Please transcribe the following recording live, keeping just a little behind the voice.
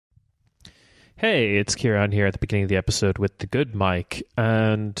Hey, it's Kieran here at the beginning of the episode with the good mic.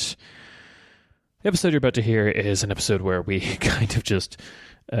 And the episode you're about to hear is an episode where we kind of just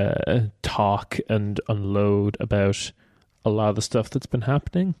talk and unload about a lot of the stuff that's been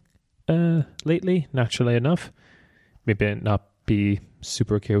happening lately, naturally enough. Maybe not be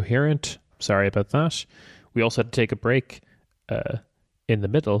super coherent. Sorry about that. We also had to take a break in the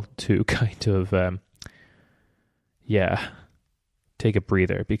middle to kind of, take a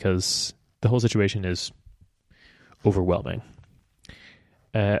breather because the whole situation is overwhelming.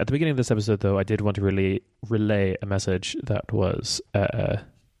 At the beginning of this episode, though, I did want to relay a message that was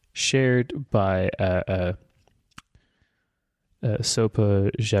shared by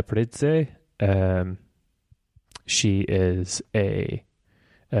Sopa Jabridze. She is a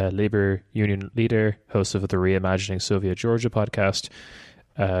labor union leader, host of the Reimagining Soviet Georgia podcast.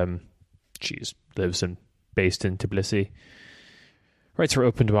 She based in Tbilisi. Writes for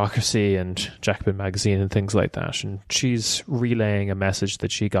Open Democracy and Jacobin magazine and things like that. And she's relaying a message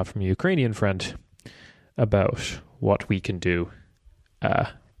that she got from a Ukrainian friend about what we can do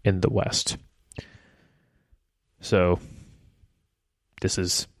in the West. So this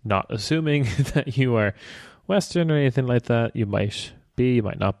is not assuming that you are Western or anything like that. You might be, you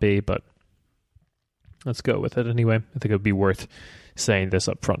might not be, but let's go with it anyway. I think it would be worth saying this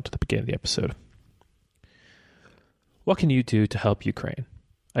up front at the beginning of the episode. What can you do to help Ukraine?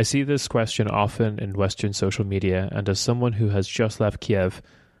 I see this question often in Western social media, and as someone who has just left Kiev,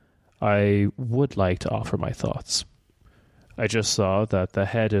 I would like to offer my thoughts. I just saw that the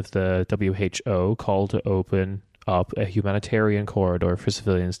head of the WHO called to open up a humanitarian corridor for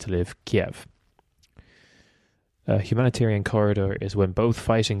civilians to leave Kiev. A humanitarian corridor is when both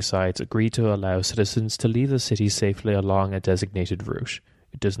fighting sides agree to allow citizens to leave the city safely along a designated route.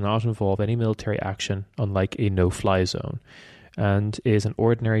 It does not involve any military action, unlike a no-fly zone, and is an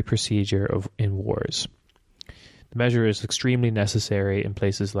ordinary procedure in wars. The measure is extremely necessary in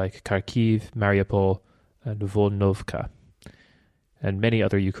places like Kharkiv, Mariupol, and Volnovka, and many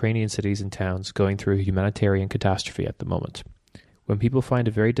other Ukrainian cities and towns going through a humanitarian catastrophe at the moment. When people find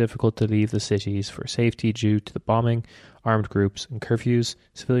it very difficult to leave the cities for safety due to the bombing, armed groups, and curfews,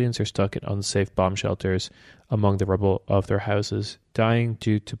 civilians are stuck in unsafe bomb shelters among the rubble of their houses, dying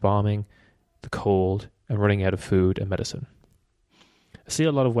due to bombing, the cold, and running out of food and medicine. I see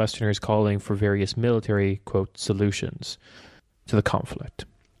a lot of Westerners calling for various military, quote, solutions to the conflict,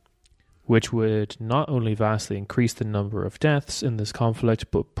 which would not only vastly increase the number of deaths in this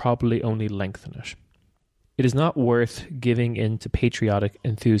conflict, but probably only lengthen it. It is not worth giving in to patriotic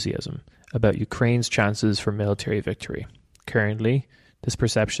enthusiasm about Ukraine's chances for military victory. Currently, this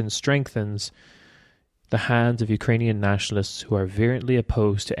perception strengthens the hands of Ukrainian nationalists who are virulently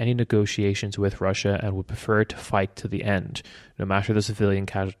opposed to any negotiations with Russia and would prefer to fight to the end, no matter the civilian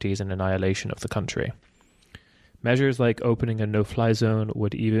casualties and annihilation of the country. Measures like opening a no-fly zone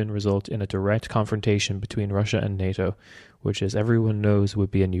would even result in a direct confrontation between Russia and NATO, which, as everyone knows,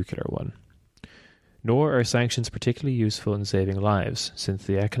 would be a nuclear one. Nor are sanctions particularly useful in saving lives, since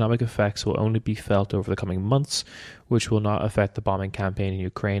the economic effects will only be felt over the coming months, which will not affect the bombing campaign in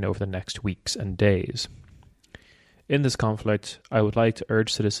Ukraine over the next weeks and days. In this conflict, I would like to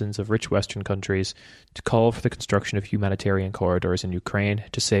urge citizens of rich Western countries to call for the construction of humanitarian corridors in Ukraine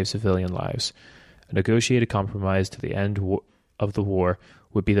to save civilian lives. A negotiated compromise to the end of the war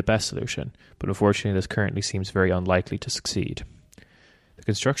would be the best solution, but unfortunately this currently seems very unlikely to succeed. The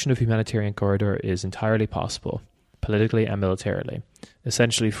construction of a humanitarian corridor is entirely possible, politically and militarily,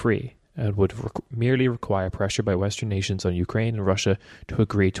 essentially free, and would merely require pressure by Western nations on Ukraine and Russia to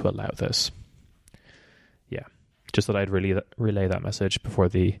agree to allow this. Yeah, just thought I'd relay that message before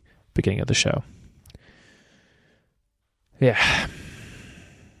the beginning of the show. Yeah.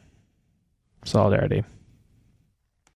 Solidarity.